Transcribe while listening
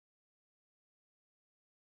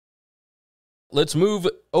Let's move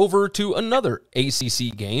over to another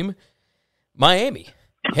ACC game. Miami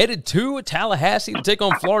headed to Tallahassee to take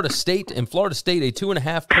on Florida State, and Florida State a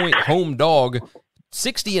 2.5-point home dog.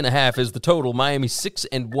 60.5 is the total. Miami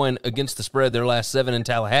 6-1 against the spread their last 7 in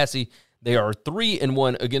Tallahassee. They are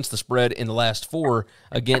 3-1 against the spread in the last 4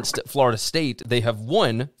 against Florida State. They have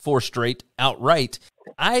won 4 straight outright.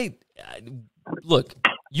 Look,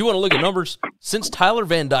 you want to look at numbers? Since Tyler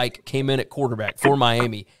Van Dyke came in at quarterback for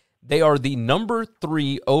Miami, they are the number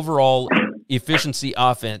 3 overall efficiency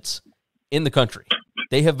offense in the country.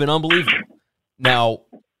 They have been unbelievable. Now,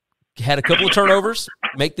 had a couple of turnovers,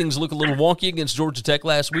 make things look a little wonky against Georgia Tech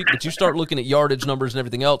last week, but you start looking at yardage numbers and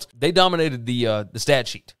everything else, they dominated the stat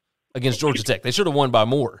sheet against Georgia Tech. They should have won by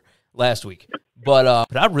more last week. But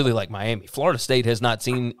I really like Miami. Florida State has not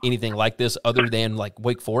seen anything like this other than like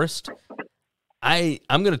Wake Forest. I'm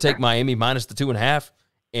going to take Miami minus the 2.5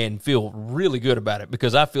 and feel really good about it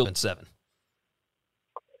because I feel in 7.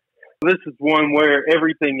 This is one where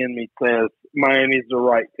everything in me says Miami's the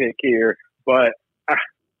right pick here, but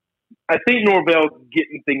I think Norvell's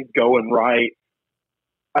getting things going right.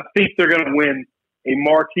 I think they're going to win a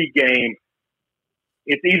marquee game.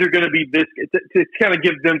 It's either going to be this to kind of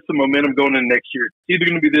give them some momentum going into next year. It's either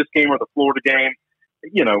going to be this game or the Florida game.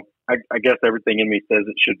 You know, I guess everything in me says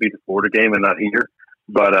it should be the Florida game and not here.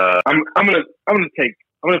 But I'm gonna take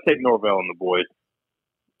Norvell and the boys.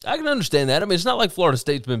 I can understand that. I mean, it's not like Florida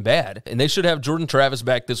State's been bad, and they should have Jordan Travis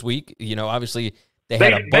back this week. You know, obviously they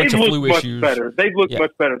had a bunch of flu issues. Better. They've looked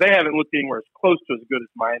much better. They haven't looked anywhere as close to as good as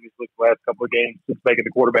Miami's looked the last couple of games since making the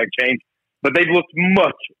quarterback change, but they've looked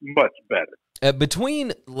much, much better.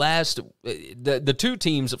 Between the two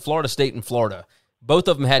teams, Florida State and Florida, both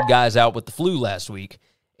of them had guys out with the flu last week,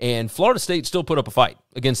 and Florida State still put up a fight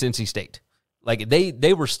against NC State. Like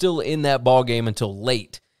they were still in that ball game until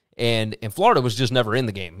late. And Florida was just never in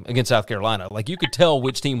the game against South Carolina. Like, you could tell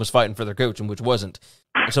which team was fighting for their coach and which wasn't.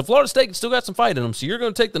 So Florida State still got some fight in them. So you're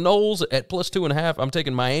going to take the Noles at plus 2.5. I'm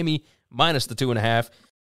taking Miami minus the 2.5.